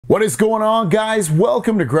What is going on, guys?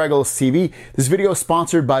 Welcome to Greggles TV. This video is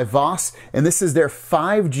sponsored by VOS, and this is their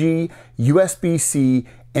 5G USB-C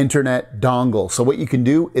internet dongle. So what you can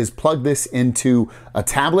do is plug this into a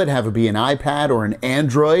tablet, have it be an iPad or an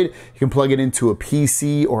Android. You can plug it into a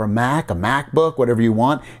PC or a Mac, a Macbook, whatever you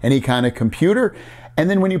want, any kind of computer. And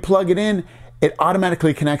then when you plug it in, it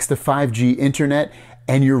automatically connects to 5G internet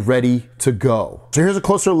and you're ready to go. So here's a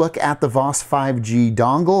closer look at the VOS 5G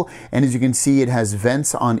dongle, and as you can see, it has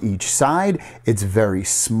vents on each side. It's very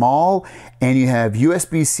small, and you have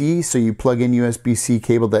USB-C, so you plug in USB-C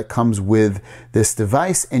cable that comes with this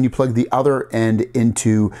device, and you plug the other end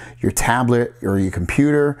into your tablet or your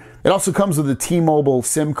computer. It also comes with a T-Mobile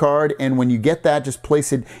SIM card, and when you get that, just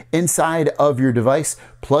place it inside of your device,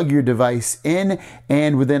 plug your device in,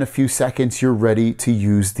 and within a few seconds, you're ready to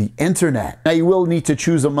use the internet. Now, you will need to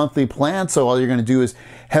choose a monthly plan, so all you're going to do is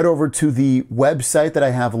head over to the website that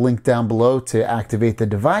I have linked down below to activate the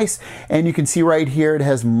device, and you can see right here it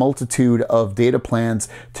has a multitude of data plans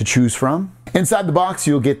to choose from. Inside the box,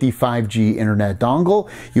 you'll get the 5G internet dongle.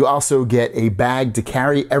 You also get a bag to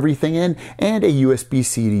carry everything in and a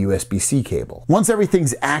USB-C to USB-C cable. Once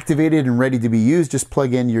everything's activated and ready to be used, just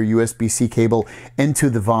plug in your USB-C cable into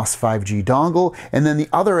the VOS 5G dongle and then the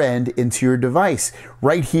other end into your device.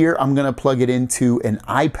 Right here, I'm gonna plug it into an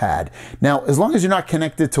iPad. Now, as long as you're not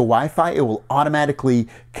connected to Wi-Fi, it will automatically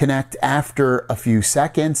connect after a few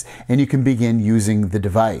seconds and you can begin using the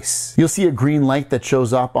device. You'll see a green light that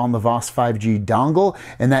shows up on the VOS 5G dongle,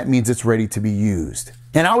 and that means it's ready to be used.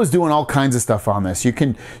 And I was doing all kinds of stuff on this. You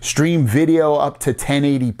can stream video up to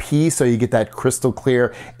 1080p, so you get that crystal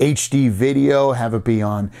clear HD video, have it be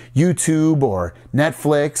on YouTube or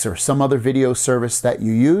Netflix or some other video service that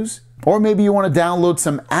you use. Or maybe you want to download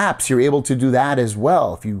some apps, you're able to do that as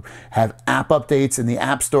well. If you have app updates in the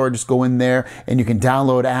App Store, just go in there and you can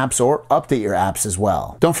download apps or update your apps as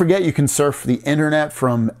well. Don't forget, you can surf the internet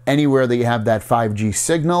from anywhere that you have that 5G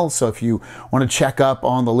signal. So if you want to check up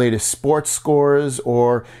on the latest sports scores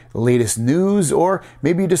or the latest news, or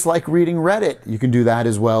maybe you just like reading Reddit, you can do that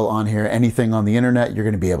as well on here. Anything on the internet, you're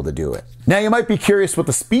going to be able to do it. Now, you might be curious what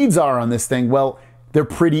the speeds are on this thing. Well, they're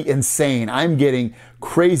pretty insane. I'm getting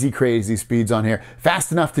crazy speeds on here.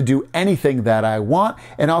 Fast enough to do anything that I want.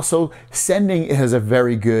 And also sending has a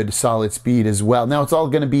very good solid speed as well. Now, it's all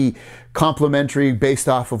gonna be complementary based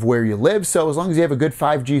off of where you live. So as long as you have a good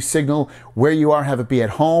 5G signal where you are, have it be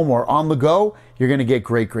at home or on the go, you're gonna get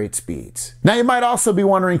great speeds. Now, you might also be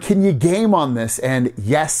wondering, can you game on this? And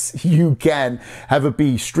yes, you can. Have it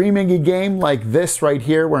be streaming a game like this right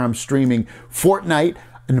here, where I'm streaming Fortnite.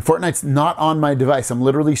 And Fortnite's not on my device. I'm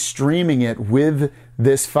literally streaming it with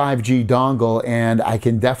this 5G dongle, and I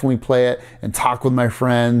can definitely play it and talk with my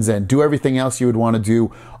friends and do everything else you would want to do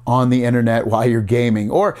on the internet while you're gaming.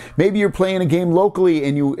 Or maybe you're playing a game locally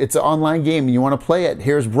and it's an online game and you want to play it.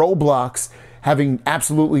 Here's Roblox, having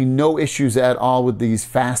absolutely no issues at all with these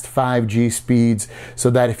fast 5G speeds, so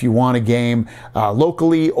that if you want a game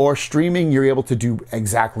locally or streaming, you're able to do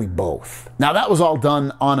exactly both. Now, that was all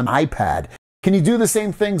done on an iPad. Can you do the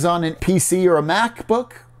same things on a PC or a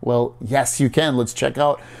MacBook? Well, yes, you can. Let's check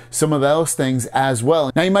out some of those things as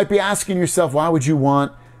well. Now, you might be asking yourself, why would you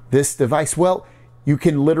want this device? Well, you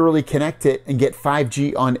can literally connect it and get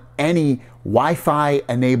 5G on any Wi-Fi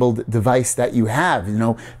enabled device that you have. You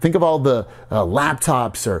know, think of all the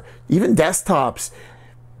laptops or even desktops,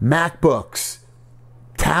 MacBooks,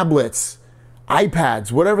 tablets,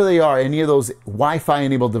 iPads, whatever they are, any of those Wi-Fi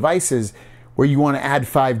enabled devices where you want to add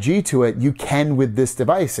 5G to it, you can with this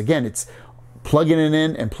device. Again, it's plugging it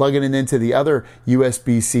in and plugging it into the other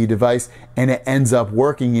USB-C device, and it ends up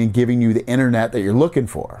working and giving you the internet that you're looking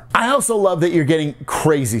for. I also love that you're getting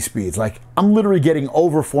crazy speeds. Like, I'm literally getting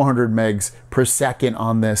over 400 megs per second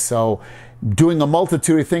on this. So doing a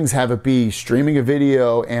multitude of things, have it be streaming a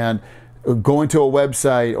video and going to a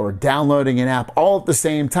website or downloading an app all at the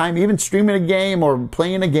same time, even streaming a game or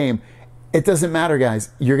playing a game. It doesn't matter,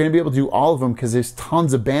 guys. You're gonna be able to do all of them because there's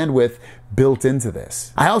tons of bandwidth built into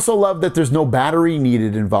this. I also love that there's no battery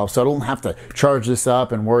needed involved, so I don't have to charge this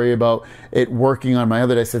up and worry about it working on my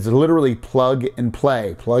other device. It's literally plug and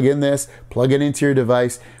play. Plug in this, plug it into your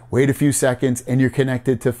device, wait a few seconds, and you're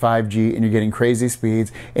connected to 5G and you're getting crazy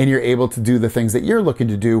speeds and you're able to do the things that you're looking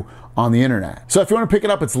to do on the internet. So if you want to pick it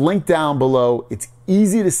up, it's linked down below. It's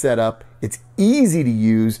easy to set up, it's easy to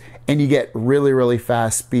use, and you get really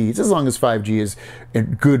fast speeds as long as 5G is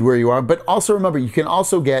good where you are. But also remember, you can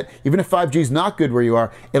also get, even if 5G is not good where you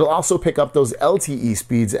are, it'll also pick up those LTE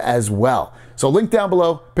speeds as well. So link down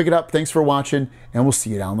below, pick it up. Thanks for watching, and we'll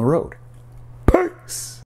see you down the road.